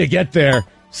 And when you get there,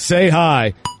 say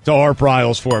hi to Art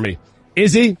Pryles for me.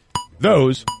 Izzy,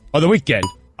 those are the weekend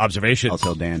observations. I'll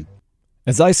tell Dan.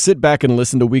 As I sit back and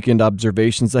listen to Weekend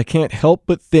Observations, I can't help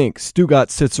but think Stugotz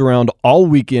sits around all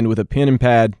weekend with a pen and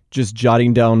pad just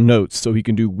jotting down notes so he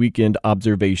can do Weekend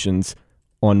Observations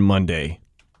on Monday.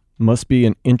 Must be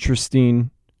an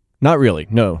interesting Not really,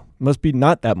 no. Must be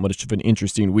not that much of an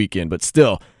interesting weekend, but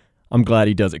still, I'm glad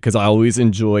he does it because I always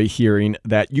enjoy hearing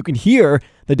that. You can hear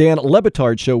the Dan Le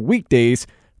Batard Show weekdays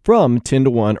from 10 to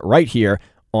 1 right here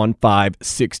on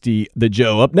 560 The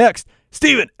Joe. Up next,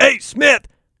 Stephen A. Smith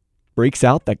breaks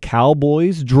out the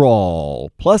Cowboys drawl.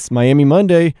 Plus, Miami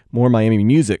Monday, more Miami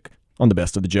music on the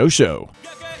Best of the Joe Show.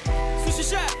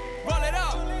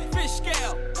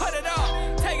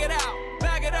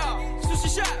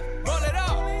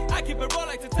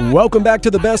 Welcome back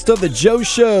to the Best of the Joe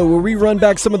Show, where we run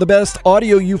back some of the best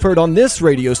audio you've heard on this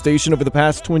radio station over the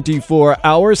past 24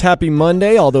 hours. Happy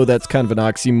Monday, although that's kind of an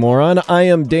oxymoron. I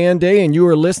am Dan Day, and you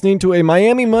are listening to a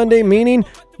Miami Monday, meaning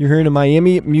you're hearing a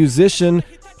Miami musician,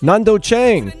 Nando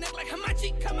Chang.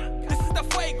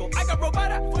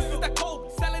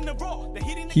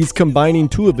 He's combining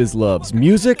two of his loves,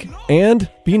 music and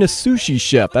being a sushi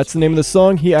chef. That's the name of the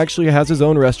song. He actually has his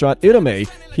own restaurant, Itame,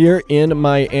 here in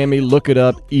Miami. Look it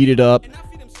up, eat it up.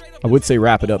 I would say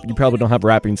wrap it up. You probably don't have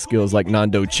rapping skills like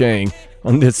Nando Chang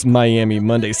on this Miami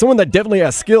Monday. Someone that definitely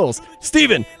has skills,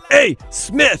 Stephen A.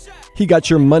 Smith. He got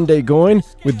your Monday going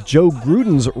with Joe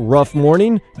Gruden's Rough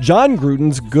Morning, John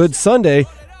Gruden's Good Sunday,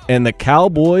 and the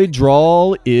Cowboy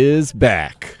drawl is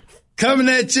back. Coming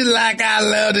at you like I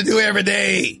love to do every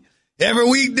day, every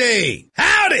weekday.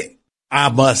 Howdy! I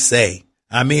must say,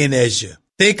 as you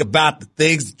think about the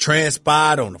things that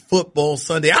transpired on a football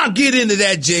Sunday, I'll get into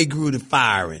that Jay Gruden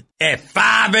firing at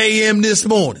 5 a.m. this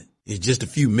morning in just a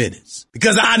few minutes.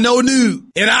 Because I know news.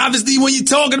 And obviously when you're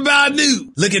talking about news,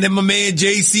 looking at my man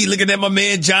JC, looking at my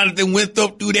man Jonathan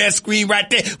Winthrop through that screen right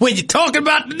there, when you're talking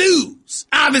about the news,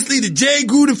 obviously the Jay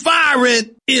Gruden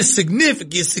firing is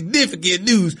significant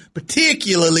news,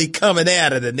 particularly coming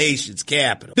out of the nation's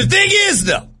capital. The thing is,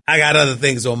 though, I got other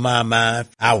things on my mind.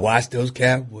 I watched those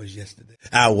Cowboys yesterday.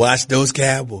 I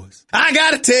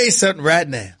gotta tell you something right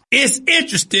now. It's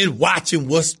interesting watching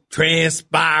what's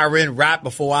transpiring right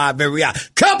before our very eyes.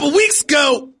 Couple weeks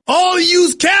ago, all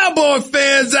you Cowboy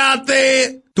fans out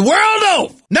there, the world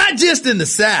over, not just in the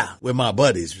South where my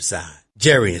buddies reside,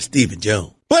 Jerry and Stephen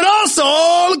Jones, but also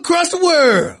all across the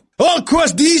world. All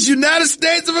across these United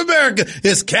States of America,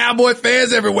 there's Cowboy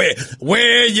fans everywhere.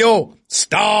 Wear your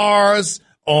stars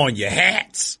on your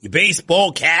hats, your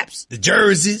baseball caps, the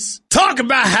jerseys. Talk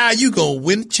about how you gonna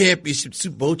win the championship,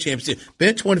 Super Bowl championship.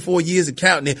 Been 24 years and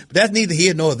counting it, but that's neither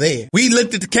here nor there. We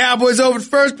looked at the Cowboys over the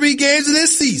first 3 games of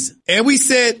this season, and we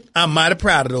said, I'm mighty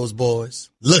proud of those boys.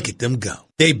 Look at them go.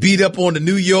 They beat up on the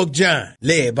New York Giants,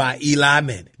 led by Eli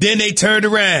Manning. Then they turned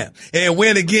around and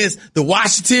went against the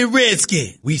Washington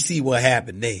Redskins. We see what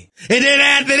happened there. And then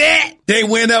after that, they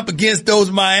went up against those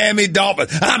Miami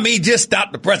Dolphins. Just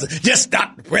stop the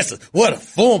presses. What a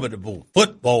formidable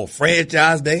football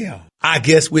franchise they are. I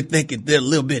guess we're thinking a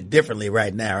little bit differently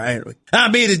right now, right?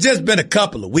 It's just been a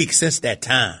couple of weeks since that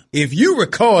time. If you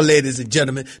recall, ladies and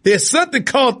gentlemen, there's something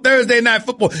called Thursday Night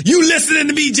Football. You listening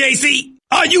to me, JC?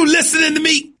 Are you listening to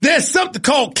me? There's something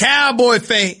called Cowboy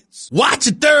fans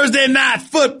watching Thursday Night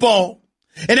Football.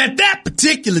 And at that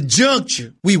particular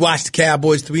juncture, we watched the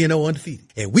Cowboys 3-0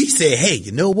 undefeated. And we said, hey,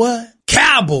 you know what?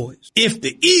 Cowboys, if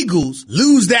the Eagles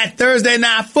lose that Thursday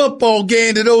Night Football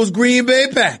game to those Green Bay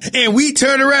Packers, and we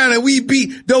turn around and we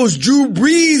beat those Drew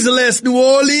Brees-less New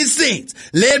Orleans Saints,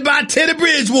 led by Teddy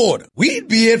Bridgewater, we'd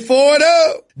be at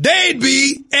 4-0. They'd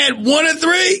be at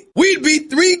 1-3. We'd be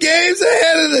 3 games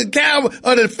ahead of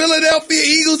the Philadelphia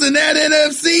Eagles in that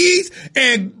NFC East.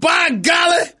 And by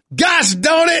golly, gosh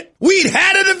darn it, we'd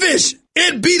had a division.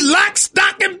 It'd be lock,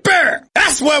 stock, and barrel.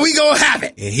 That's where we gonna have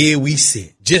it. And here we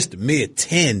sit, just a mere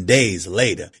 10 days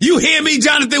later. You hear me,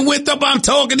 Jonathan Winthrop? I'm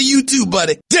talking to you too,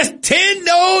 buddy. Just 10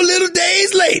 old little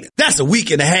days later. That's a week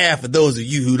and a half for those of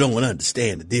you who don't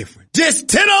understand the difference. Just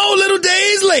 10 old little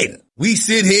days later. We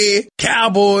sit here,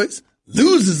 Cowboys,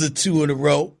 losers of 2 in a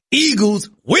row. Eagles,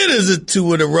 winners of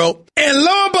 2 in a row. And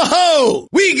lo and behold,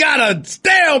 we got a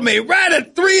stalemate right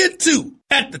at 3-2.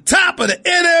 At the top of the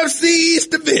NFC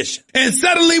East division. And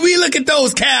suddenly we look at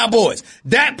those Cowboys.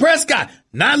 Dak Prescott,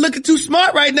 not looking too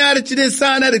smart right now that you didn't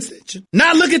sign that extension.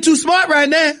 Not looking too smart right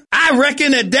now. I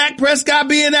reckon that Dak Prescott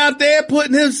being out there,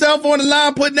 putting himself on the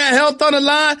line, putting that health on the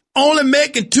line, only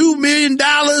making $2 million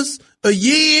a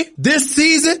year this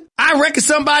season. I reckon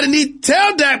somebody need to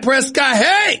tell Dak Prescott,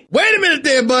 hey, wait a minute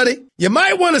there, buddy. You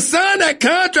might want to sign that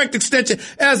contract extension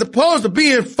as opposed to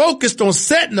being focused on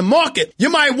setting the market. You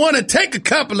might want to take a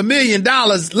couple of $1 million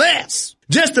less.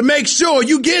 just to make sure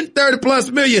you getting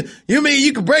 30+ million. You mean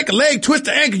you can break a leg, twist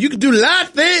an ankle, you can do a lot of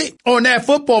things on that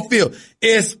football field,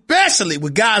 especially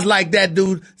with guys like that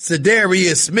dude,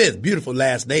 Zadarius Smith. Beautiful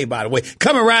last name, by the way.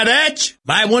 Coming right at you.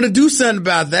 Might want to do something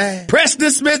about that. Preston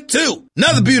Smith, too.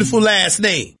 Another beautiful last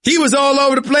name. He was all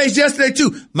over the place yesterday,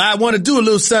 too. Might want to do a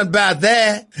little something about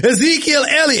that. Ezekiel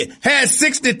Elliott had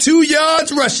 62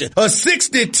 yards rushing. A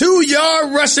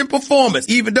 62-yard rushing performance.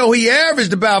 Even though he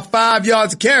averaged about 5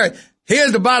 yards a carry,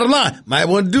 here's the bottom line. Might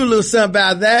want to do a little something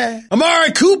about that.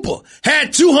 Amari Cooper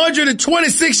had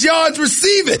 226 yards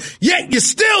receiving, yet you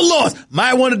still lost.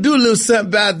 Might want to do a little something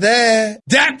about that.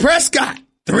 Dak Prescott,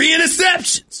 3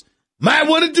 interceptions. Might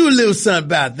want to do a little something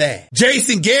about that.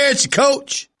 Jason Garrett's your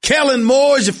coach. Kellen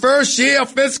Moore's your first-year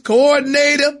offensive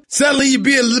coordinator. Suddenly you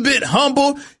be a little bit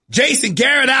humble. Jason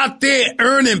Garrett out there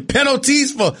earning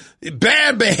penalties for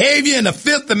bad behavior in the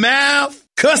fifth of mouth.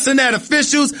 Cussing at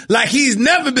officials like he's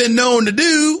never been known to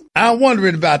do. I'm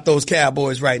wondering about those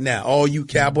Cowboys right now. All you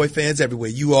Cowboy fans everywhere,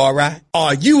 you all right?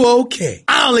 Are you okay?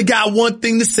 I only got one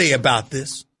thing to say about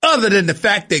this. Other than the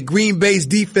fact that Green Bay's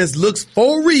defense looks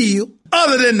for real.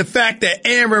 Other than the fact that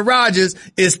Aaron Rodgers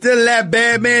is still that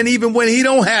bad man even when he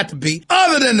don't have to be.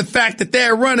 Other than the fact that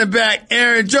their running back,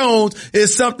 Aaron Jones,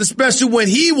 is something special when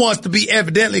he wants to be,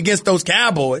 evidently against those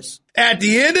Cowboys. At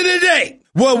the end of the day,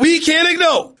 what we can't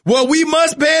ignore, what we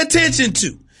must pay attention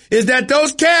to, is that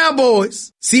those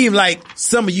Cowboys seem like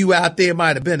some of you out there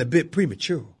might have been a bit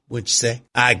premature, wouldn't you say?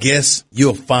 I guess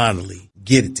you'll finally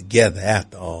get it together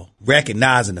after all,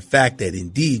 recognizing the fact that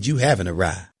indeed you haven't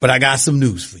arrived. But I got some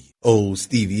news for you. Old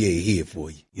Stevie A here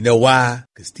for you. You know why?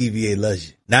 Because Stevie A loves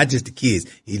you. Not just the kids.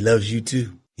 He loves you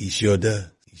too. He sure does.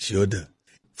 He sure does.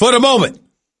 For the moment,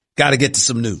 got to get to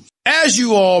some news. As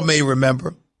you all may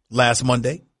remember, last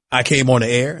Monday, I came on the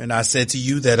air and I said to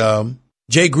you that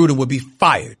Jay Gruden would be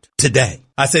fired today.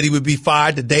 I said he would be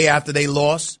fired the day after they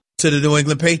lost to the New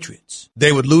England Patriots.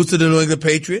 They would lose to the New England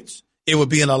Patriots. It would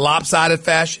be in a lopsided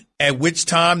fashion, at which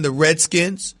time the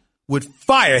Redskins would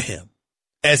fire him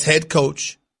as head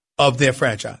coach of their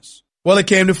franchise. Well, it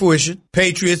came to fruition.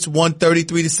 Patriots won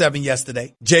 33-7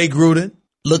 yesterday. Jay Gruden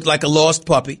looked like a lost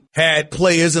puppy, had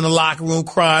players in the locker room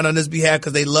crying on his behalf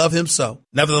because they love him so.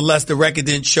 Nevertheless, the record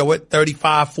didn't show it.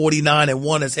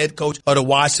 35-49-1 as head coach of the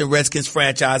Washington Redskins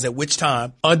franchise, at which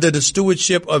time, under the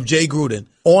stewardship of Jay Gruden,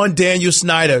 on Daniel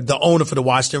Snyder, the owner for the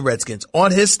Washington Redskins,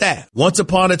 on his staff, once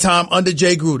upon a time under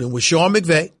Jay Gruden with Sean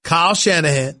McVay, Kyle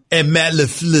Shanahan, and Matt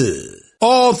LaFleur.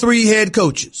 All three head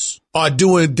coaches are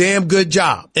doing a damn good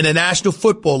job in the National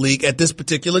Football League at this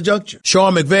particular juncture.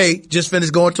 Sean McVay just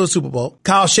finished going to a Super Bowl.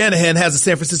 Kyle Shanahan has the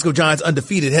San Francisco Giants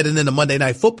undefeated heading into Monday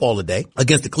Night Football today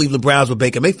against the Cleveland Browns with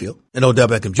Baker Mayfield and Odell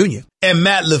Beckham Jr. And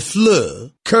Matt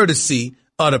LaFleur, courtesy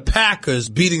of the Packers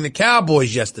beating the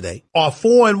Cowboys yesterday, are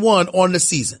 4-1 on the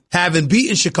season, having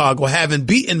beaten Chicago, having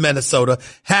beaten Minnesota,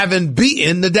 having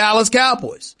beaten the Dallas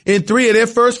Cowboys in 3 of their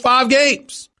first 5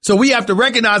 games. So we have to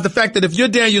recognize the fact that if you're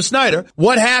Daniel Snyder,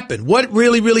 what happened? What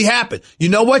really happened? You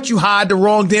know what? You hired the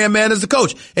wrong damn man as the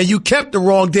coach, and you kept the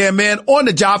wrong damn man on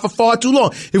the job for far too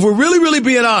long. If we're really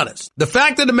being honest, the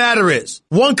fact of the matter is,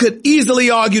 one could easily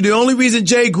argue the only reason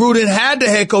Jay Gruden had the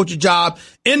head coaching job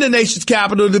in the nation's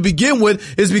capital to begin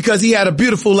with is because he had a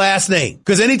beautiful last name.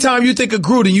 Because anytime you think of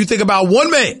Gruden, you think about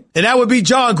one man, and that would be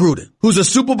John Gruden, who's a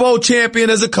Super Bowl champion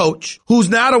as a coach, who's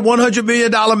now a $100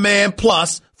 million man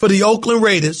plus for the Oakland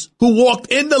Raiders, who walked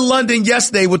into London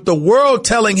yesterday with the world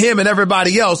telling him and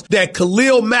everybody else that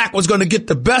Khalil Mack was going to get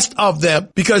the best of them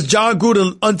because John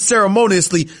Gruden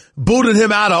unceremoniously booted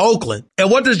him out of Oakland. And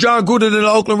what does John Gruden and the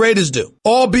Oakland Raiders do?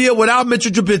 Albeit without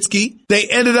Mitchell Trubisky, they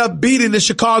ended up beating the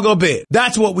Chicago Bears.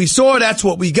 That's what we saw. That's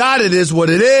what we got. It is what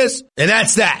it is. And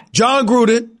that's that. John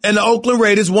Gruden and the Oakland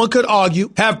Raiders, one could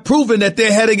argue, have proven that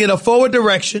they're heading in a forward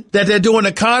direction, that they're doing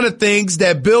the kind of things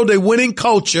that build a winning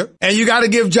culture. And you got to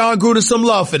give John Gruden some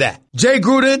love for that. Jay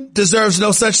Gruden deserves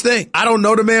no such thing. I don't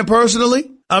know the man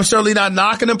personally. I'm certainly not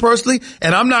knocking him personally,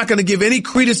 and I'm not going to give any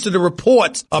credence to the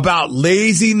reports about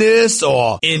laziness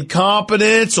or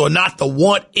incompetence or not the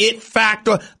want it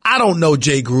factor. I don't know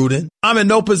Jay Gruden. I'm in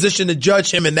no position to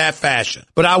judge him in that fashion.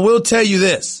 But I will tell you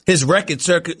this. His record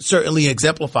certainly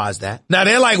exemplifies that. Now,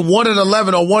 they're like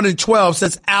 1-11 or 1-12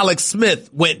 since Alex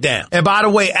Smith went down. And by the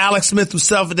way, Alex Smith, who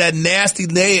suffered that nasty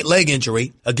leg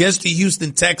injury against the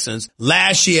Houston Texans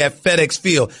last year at FedEx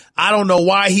Field, I don't know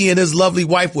why he and his lovely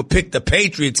wife would pick the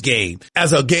Patriots Patriots game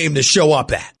as a game to show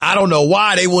up at. I don't know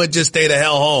why they wouldn't just stay the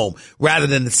hell home rather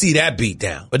than to see that beat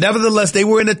down. But nevertheless, they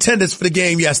were in attendance for the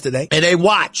game yesterday, and they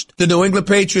watched the New England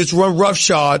Patriots run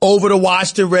roughshod over the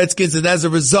Washington Redskins, and as a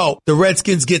result, the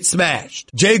Redskins get smashed.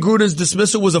 Jay Gruden's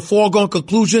dismissal was a foregone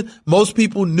conclusion. Most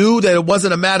people knew that it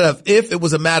wasn't a matter of if, it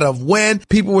was a matter of when.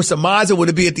 People were surmising, would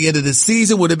it be at the end of the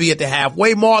season? Would it be at the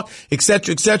halfway mark? Et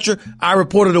cetera, et cetera. I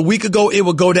reported a week ago it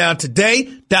would go down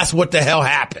today. That's what the hell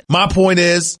happened. My point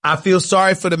is, I feel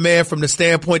sorry for the man from the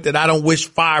standpoint that I don't wish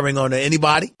firing on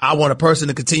anybody. I want a person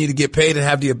to continue to get paid and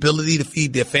have the ability to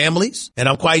feed their families. And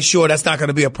I'm quite sure that's not going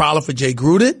to be a problem for Jay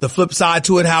Gruden. The flip side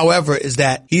to it, however, is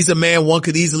that he's a man one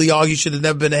could easily argue should have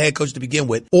never been a head coach to begin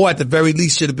with, or at the very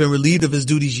least should have been relieved of his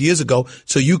duties years ago.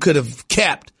 So you could have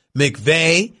kept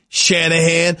McVay,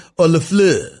 Shanahan, or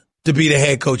LaFleur to be the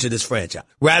head coach of this franchise,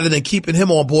 rather than keeping him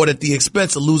on board at the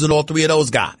expense of losing all three of those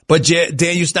guys. But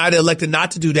Daniel Snyder elected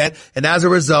not to do that, and as a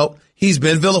result, he's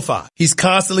been vilified. He's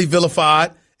constantly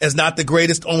vilified as not the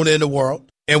greatest owner in the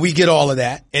world, and we get all of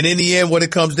that. And in the end, what it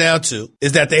comes down to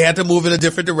is that they had to move in a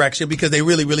different direction because they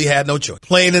really had no choice.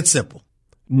 Plain and simple.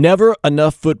 Never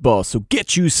enough football, so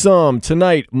get you some.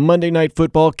 Tonight, Monday Night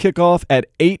Football kickoff at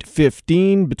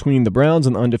 8:15 between the Browns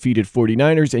and the undefeated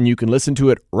 49ers, and you can listen to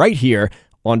it right here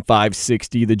on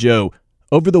 560 The Joe.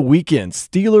 Over the weekend,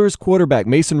 Steelers quarterback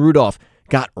Mason Rudolph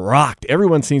got rocked.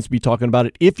 Everyone seems to be talking about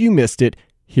it. If you missed it,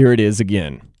 here it is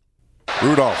again.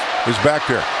 Rudolph is back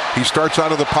there. He starts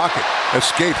out of the pocket,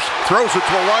 escapes, throws it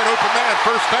to a wide-open man,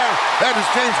 first down. That is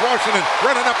James Washington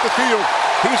running up the field.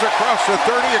 He's across the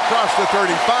 30, across the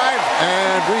 35,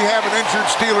 and we have an injured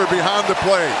Steeler behind the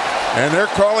play. And they're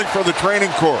calling for the training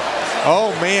corps.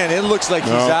 Oh, man, it looks like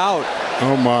he's out.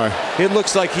 Oh, my. It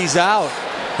looks like he's out.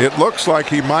 It looks like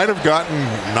he might have gotten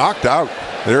knocked out.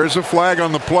 There is a flag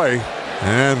on the play,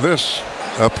 and this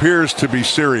appears to be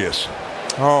serious.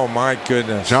 Oh, my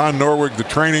goodness. John Norwig, the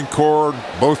training corps,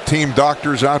 both team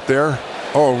doctors out there.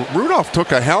 Oh, Rudolph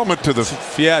took a helmet to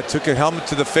the... Yeah, took a helmet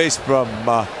to the face from...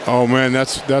 oh, man,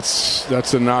 that's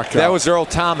a knockout. That was Earl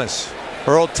Thomas.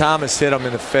 Earl Thomas hit him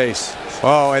in the face.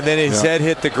 Oh, and then his head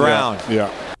hit the ground.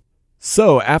 Yeah.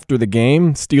 So, after the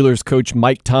game, Steelers coach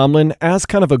Mike Tomlin asked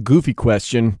kind of a goofy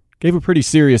question, gave a pretty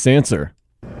serious answer.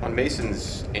 On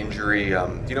Mason's injury,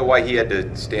 do you know why he had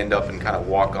to stand up and kind of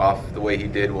walk off the way he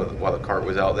did while the cart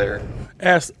was out there?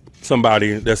 Ask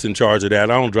somebody that's in charge of that.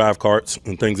 I don't drive carts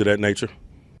and things of that nature.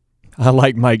 I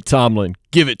like Mike Tomlin.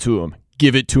 Give it to him.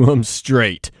 Give it to him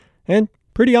straight. And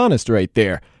pretty honest right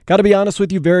there. Got to be honest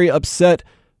with you, very upset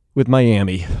with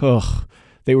Miami. Ugh.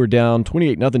 They were down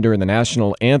 28-0 during the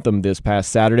national anthem this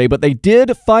past Saturday, but they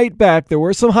did fight back. There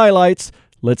were some highlights.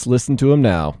 Let's listen to them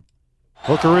now.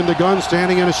 Hooker in the gun,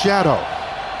 standing in a shadow.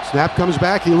 Snap comes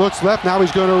back. He looks left. Now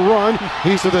he's going to run.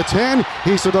 He's to the 10.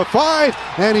 He's to the 5.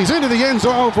 And he's into the end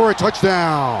zone for a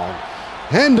touchdown.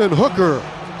 Hendon Hooker,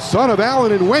 son of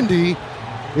Alan and Wendy,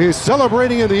 is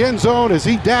celebrating in the end zone as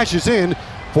he dashes in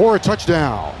for a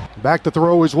touchdown. Back to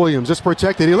throw is Williams. It's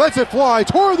protected. He lets it fly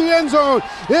toward the end zone.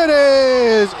 It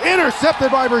is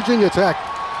intercepted by Virginia Tech.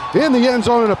 In the end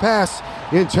zone in a pass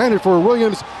intended for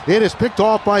Williams. It is picked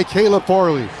off by Caleb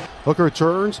Farley. Hooker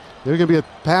turns. There's going to be a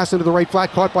pass into the right flat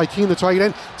caught by Keene, the tight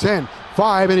end. 10,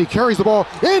 5, and he carries the ball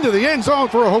into the end zone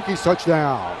for a Hokies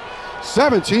touchdown.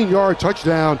 17-yard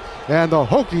touchdown, and the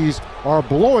Hokies are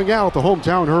blowing out the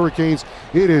hometown Hurricanes.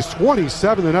 It is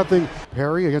 27-0.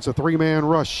 Perry against a three-man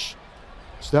rush.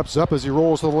 Steps up as he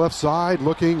rolls to the left side,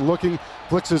 looking,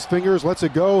 flicks his fingers, lets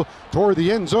it go toward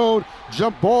the end zone.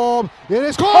 Jump ball. It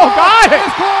is caught! Oh, got it!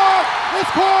 It's caught! It's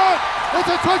caught! It's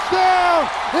a touchdown!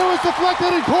 It was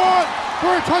deflected and caught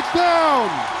for a touchdown!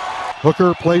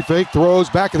 Hooker, play fake, throws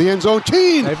back of the end zone.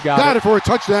 Keene got it for a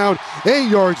touchdown. 8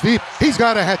 yards deep. He's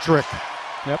got a hat trick.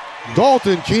 Yep.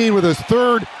 Dalton Keene with his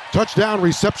third touchdown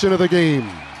reception of the game.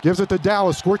 Gives it to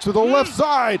Dallas, squirts to the left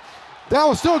side.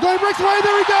 Dallas still going, breaks right,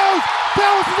 there he goes!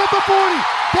 Dallas is at the 40!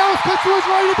 Dallas cuts to his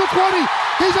right at the 20!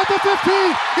 He's at the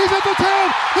 15! He's at the 10!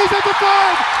 He's at the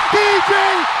 5! DJ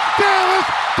Dallas,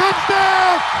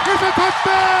 touchdown! It's a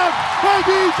touchdown by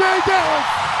DJ Dallas!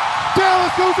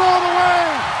 Dallas goes all the way!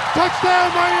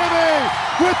 Touchdown Miami!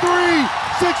 With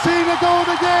 3:16 to go in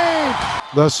the game!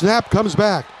 The snap comes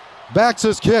back. Backs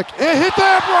his kick. It hit the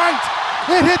upright!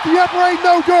 It hit the upright,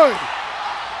 no good!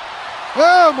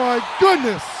 Oh my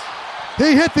goodness!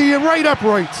 He hit the right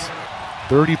uprights.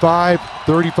 35.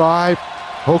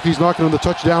 Hokies knocking on the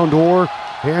touchdown door.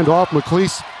 Hand off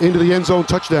McLeese into the end zone,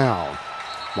 touchdown.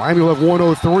 Miami will have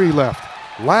 1:03 left.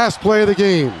 Last play of the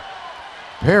game.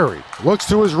 Perry looks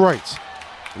to his right,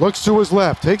 looks to his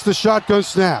left, takes the shotgun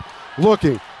snap,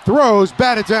 looking, throws,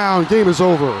 batted down, game is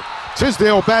over.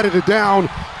 Tisdale batted it down.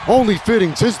 Only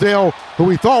fitting. Tisdale, who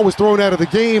we thought was thrown out of the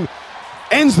game,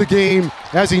 ends the game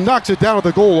as he knocks it down at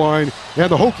the goal line,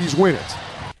 and the Hokies win it.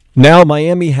 Now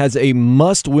Miami has a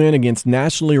must-win against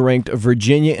nationally ranked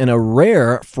Virginia in a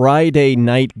rare Friday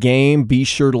night game. Be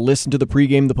sure to listen to the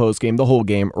pregame, the postgame, the whole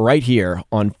game right here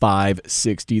on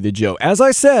 560 The Joe. As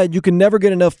I said, you can never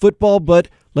get enough football, but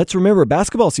let's remember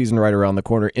basketball season right around the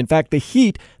corner. In fact, the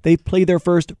Heat, they play their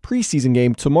first preseason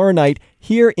game tomorrow night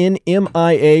here in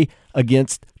MIA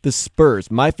against the Spurs.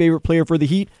 My favorite player for the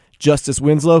Heat, Justice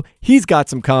Winslow, he's got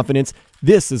some confidence.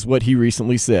 This is what he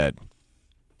recently said.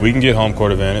 We can get home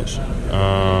court advantage.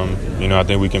 I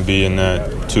think we can be in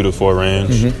that 2 to 4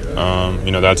 range.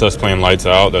 That's us playing lights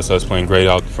out. That's us playing great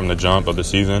out from the jump of the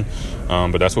season.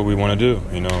 But that's what we want to do.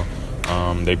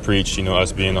 They preach,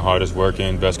 us being the hardest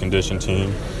working, best conditioned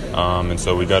team. And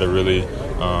so we got to really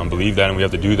believe that, and we have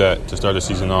to do that to start the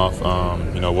season off,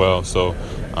 well. So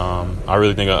I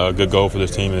really think a good goal for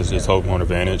this team is home court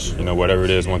advantage. Whatever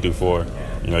it is, 1 through 4.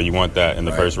 You want that in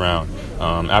the first round.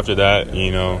 After that,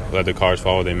 let the cards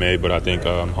fall where they may, but I think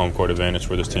home court advantage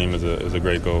for this team is a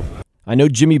great goal. I know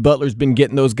Jimmy Butler's been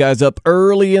getting those guys up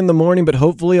early in the morning, but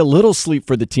hopefully a little sleep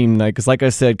for the team tonight because, like I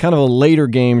said, kind of a later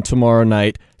game tomorrow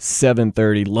night,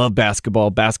 7:30. Love basketball.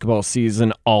 Basketball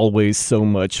season, always so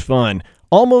much fun.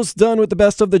 Almost done with the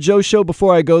Best of the Joe Show.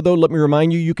 Before I go, though, let me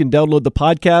remind you, you can download the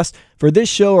podcast for this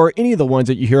show or any of the ones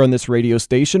that you hear on this radio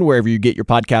station, wherever you get your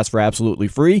podcast for absolutely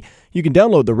free. You can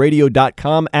download the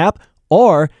radio.com app,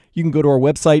 or you can go to our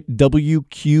website,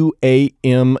 WQAM.com.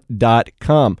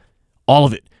 All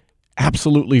of it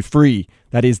absolutely free.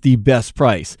 That is the best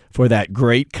price for that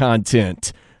great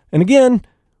content. And again,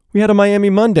 we had a Miami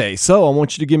Monday, so I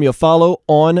want you to give me a follow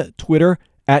on Twitter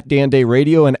at Dan Day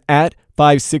Radio and at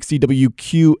 560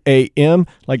 WQAM.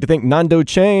 I'd like to thank Nando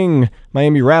Chang,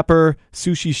 Miami rapper,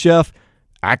 sushi chef,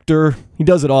 actor. He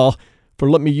does it all, for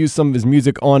letting me use some of his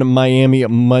music on Miami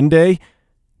Monday. I'd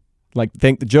like to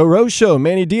thank the Joe Rose Show,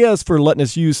 Manny Diaz, for letting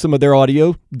us use some of their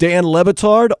audio. Dan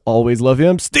Levitard, always love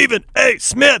him. Stephen A.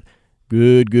 Smith,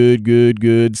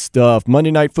 good stuff.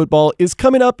 Monday Night Football is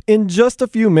coming up in just a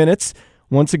few minutes.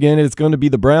 Once again, it's going to be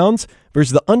the Browns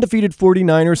versus the undefeated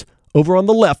 49ers over on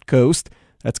the left coast.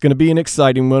 That's going to be an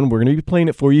exciting one. We're going to be playing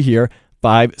it for you here,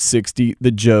 560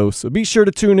 The Joe. So be sure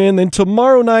to tune in. Then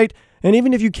tomorrow night, and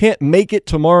even if you can't make it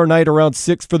tomorrow night around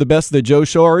 6 for the Best of the Joe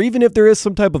Show, or even if there is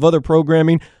some type of other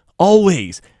programming,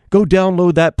 always go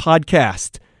download that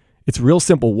podcast. It's real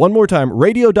simple. One more time,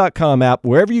 radio.com app,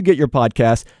 wherever you get your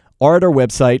podcasts, or at our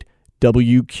website,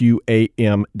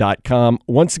 WQAM.com.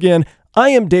 Once again, I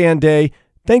am Dan Day.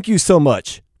 Thank you so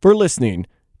much for listening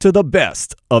to the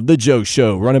Best of the Joe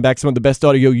Show, running back some of the best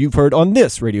audio you've heard on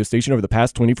this radio station over the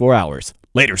past 24 hours.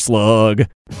 Later, slug.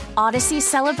 Odyssey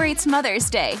celebrates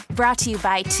Mother's Day, brought to you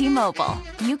by T-Mobile.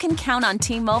 You can count on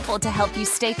T-Mobile to help you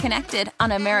stay connected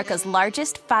on America's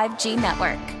largest 5G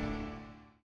network.